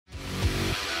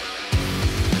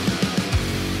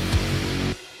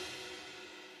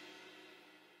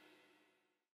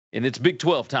And it's Big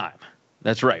 12 time.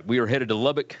 That's right. We are headed to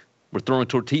Lubbock. We're throwing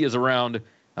tortillas around.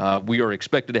 We are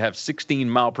expected to have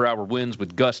 16-mile-per-hour winds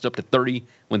with gusts up to 30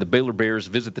 when the Baylor Bears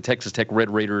visit the Texas Tech Red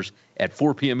Raiders at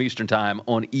 4 p.m. Eastern Time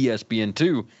on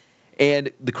ESPN2.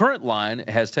 And the current line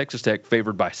has Texas Tech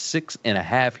favored by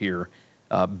 6.5 here.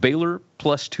 Baylor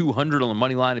plus 200 on the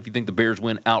money line if you think the Bears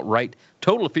win outright.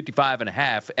 Total of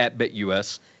 55.5 at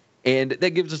BetUS. And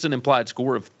that gives us an implied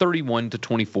score of 31 to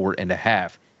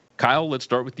 24.5. Kyle, let's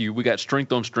start with you. We got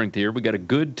strength on strength here. We got a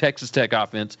good Texas Tech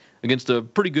offense against a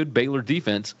pretty good Baylor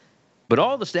defense. But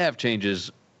all the staff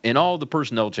changes and all the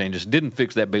personnel changes didn't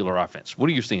fix that Baylor offense. What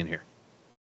are you seeing here?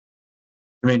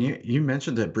 I mean, you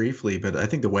mentioned it briefly, but I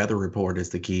think the weather report is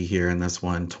the key here in this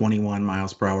one. 21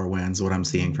 miles per hour winds, what I'm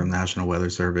seeing from National Weather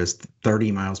Service,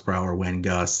 30 miles per hour wind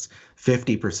gusts,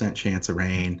 50% chance of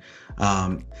rain.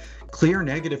 Clear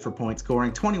negative for point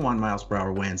scoring. 21 miles per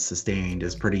hour winds sustained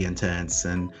is pretty intense.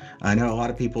 And I know a lot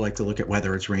of people like to look at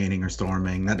whether it's raining or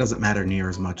storming. That doesn't matter near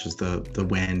as much as the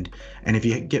wind. And if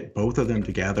you get both of them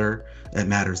together, it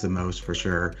matters the most for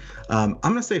sure. I'm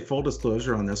going to say full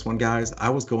disclosure on this one, guys. I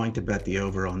was going to bet the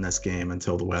over on this game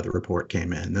until the weather report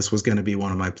came in. This was going to be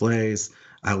one of my plays.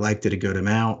 I liked it a good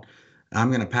amount. I'm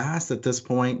going to pass at this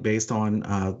point based on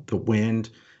the wind.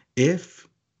 If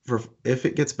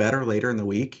it gets better later in the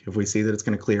week, if we see that it's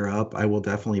going to clear up, I will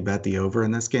definitely bet the over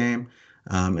in this game.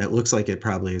 It looks like it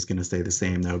probably is going to stay the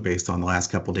same, though, based on the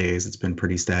last couple days. It's been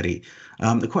pretty steady.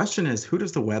 The question is, who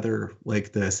does the weather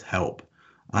like this help?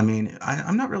 I mean,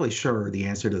 I'm not really sure the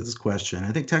answer to this question.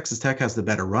 I think Texas Tech has the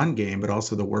better run game, but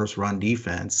also the worst run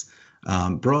defense.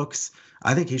 Brooks,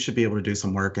 I think he should be able to do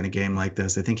some work in a game like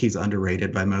this. I think he's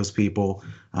underrated by most people.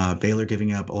 Baylor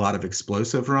giving up a lot of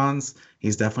explosive runs.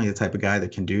 He's definitely the type of guy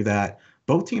that can do that.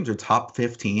 Both teams are top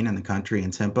 15 in the country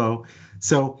in tempo.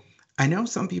 So I know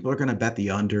some people are going to bet the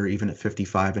under even at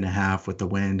 55.5 with the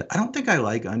wind. I don't think I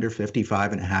like under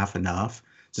 55.5 enough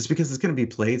just because it's going to be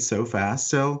played so fast.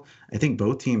 So I think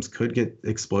both teams could get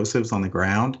explosives on the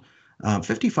ground.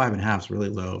 55.5 is really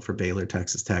low for Baylor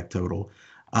Texas Tech total.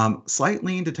 Slight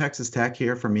lean to Texas Tech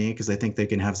here for me because I think they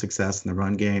can have success in the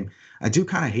run game. I do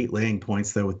kind of hate laying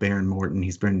points, though, with Baron Morton.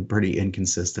 He's been pretty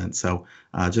inconsistent, so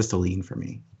just a lean for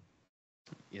me.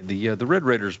 Yeah, the Red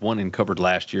Raiders won and covered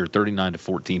last year,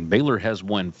 39-14. Baylor has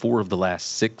won 4 of the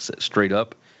last 6 straight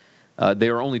up. They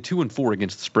are only 2-4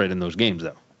 against the spread in those games,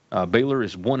 though. Baylor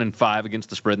is 1-5 against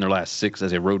the spread in their last 6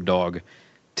 as a road dog.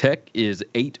 Tech is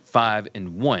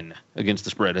 8-5-1 against the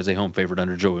spread as a home favorite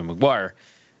under Joey McGuire.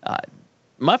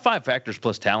 My 5 factors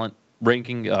plus talent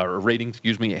rating,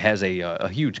 has a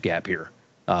huge gap here.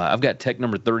 I've got Tech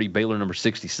number 30, Baylor number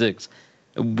 66,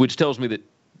 which tells me that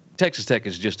Texas Tech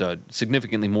is just a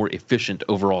significantly more efficient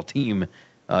overall team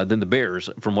than the Bears,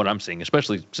 from what I'm seeing,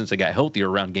 especially since they got healthier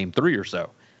around game 3 or so.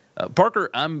 Parker,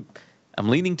 I'm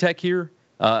leaning Tech here.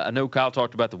 I know Kyle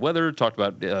talked about the weather, talked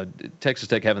about Texas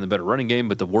Tech having the better running game,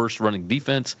 but the worst running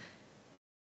defense.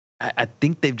 I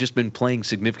think they've just been playing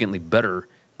significantly better.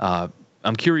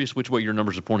 I'm curious which way your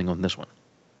numbers are pointing on this one.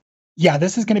 Yeah,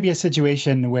 this is going to be a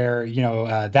situation where,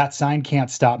 that sign can't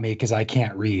stop me because I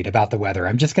can't read about the weather.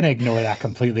 I'm just going to ignore that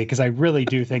completely because I really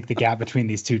do think the gap between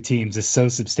these two teams is so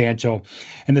substantial.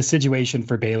 And the situation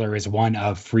for Baylor is one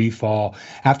of free fall.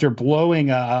 After blowing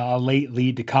a late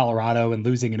lead to Colorado and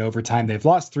losing in overtime, they've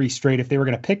lost 3 straight. If they were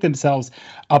going to pick themselves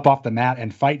up off the mat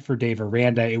and fight for Dave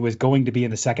Aranda, it was going to be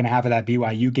in the second half of that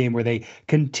BYU game where they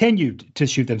continued to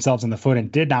shoot themselves in the foot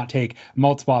and did not take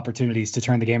multiple opportunities to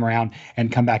turn the game around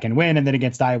and come back and win. And then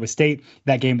against Iowa State,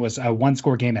 that game was a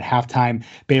 1-score game at halftime.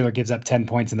 Baylor gives up 10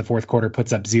 points in the fourth quarter,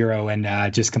 puts up 0,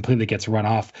 and just completely gets run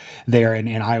off there in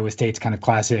Iowa State's kind of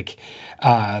classic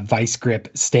vice grip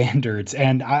standards.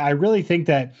 And I really think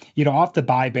that, off the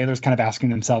bye, Baylor's kind of asking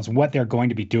themselves what they're going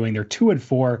to be doing. They're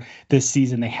 2-4 this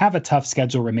season. They have a tough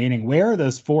schedule remaining. Where are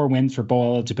those 4 wins for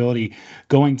bowl eligibility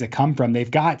going to come from?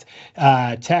 They've got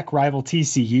Tech rival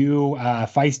TCU,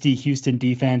 feisty Houston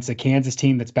defense, a Kansas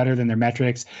team that's better than their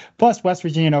metrics, plus West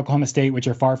Virginia and Oklahoma State, which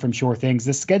are far from sure things.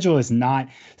 This schedule is not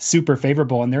super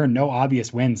favorable, and there are no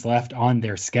obvious wins left on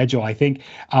their schedule. I think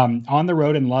on the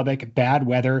road in Lubbock, bad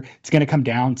weather, it's going to come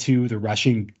down to the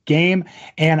rushing game,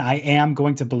 and I am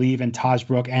going to believe in Taj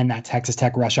Brook and that Texas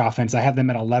Tech rush offense. I have them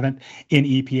at 11th in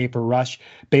EPA per rush.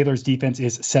 Baylor's defense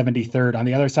is 73rd. On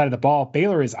the other side of the ball,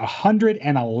 Baylor is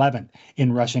 111th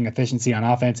in rushing efficiency on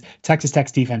offense. Texas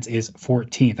Tech's defense is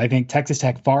 14th. I think Texas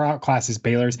Tech far outclasses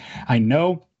Baylor's. I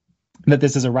know that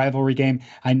this is a rivalry game.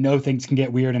 I know things can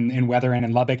get weird in weather and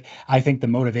in Lubbock. I think the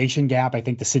motivation gap, I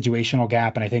think the situational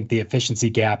gap, and I think the efficiency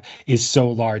gap is so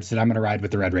large that I'm going to ride with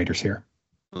the Red Raiders here.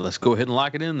 Let's go ahead and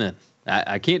lock it in then.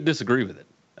 I can't disagree with it.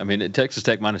 I mean, Texas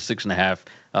Tech minus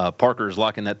 6.5. Parker is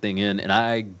locking that thing in, and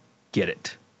I get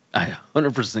it. I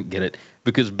 100% get it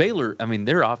because Baylor, I mean,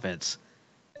 their offense,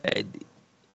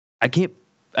 I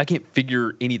can't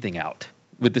figure anything out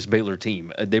with this Baylor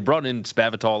team. They brought in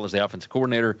Spavital as the offensive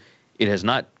coordinator. It has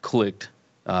not clicked.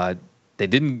 They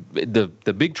didn't.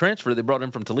 The big transfer they brought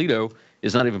in from Toledo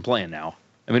is not even playing now.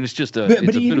 I mean, it's just a. But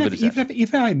it's even a bit of a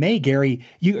if I may, Gary,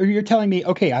 you're telling me,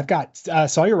 okay, I've got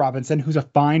Sawyer Robinson, who's a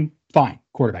fine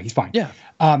quarterback. He's fine. Yeah.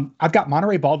 I've got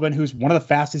Monterey Baldwin, who's one of the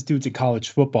fastest dudes in college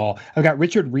football. I've got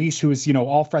Richard Reese, who was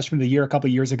all freshman of the year a couple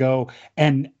of years ago,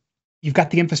 and you've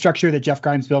got the infrastructure that Jeff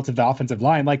Grimes built at the offensive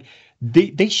line. Like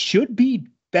they should be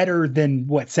better than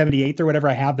 78th or whatever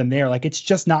I have them there. Like it's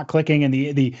just not clicking, and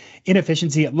the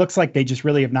inefficiency, it looks like they just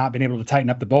really have not been able to tighten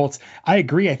up the bolts. I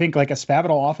agree. I think like a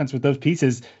Spavital offense with those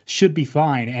pieces should be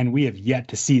fine, and we have yet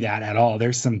to see that at all.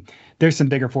 There's some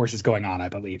bigger forces going on, I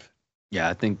believe. Yeah,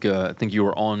 I think you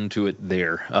were on to it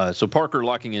there. So Parker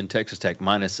locking in Texas Tech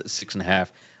minus 6.5.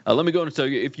 Let me go and tell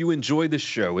you, if you enjoy this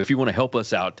show, if you want to help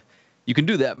us out, you can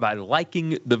do that by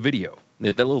liking the video.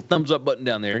 That little thumbs up button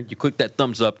down there, you click that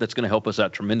thumbs up. That's going to help us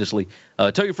out tremendously.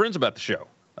 Tell your friends about the show.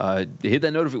 Hit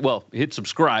that hit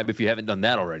subscribe if you haven't done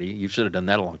that already. You should have done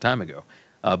that a long time ago.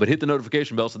 But hit the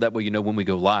notification bell so that way you know when we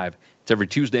go live. It's every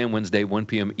Tuesday and Wednesday, 1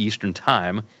 p.m. Eastern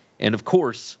Time. And, of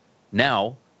course,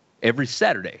 now every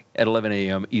Saturday at 11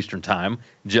 a.m. Eastern Time,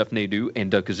 Jeff Nadeau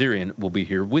and Doug Kazarian will be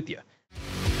here with you.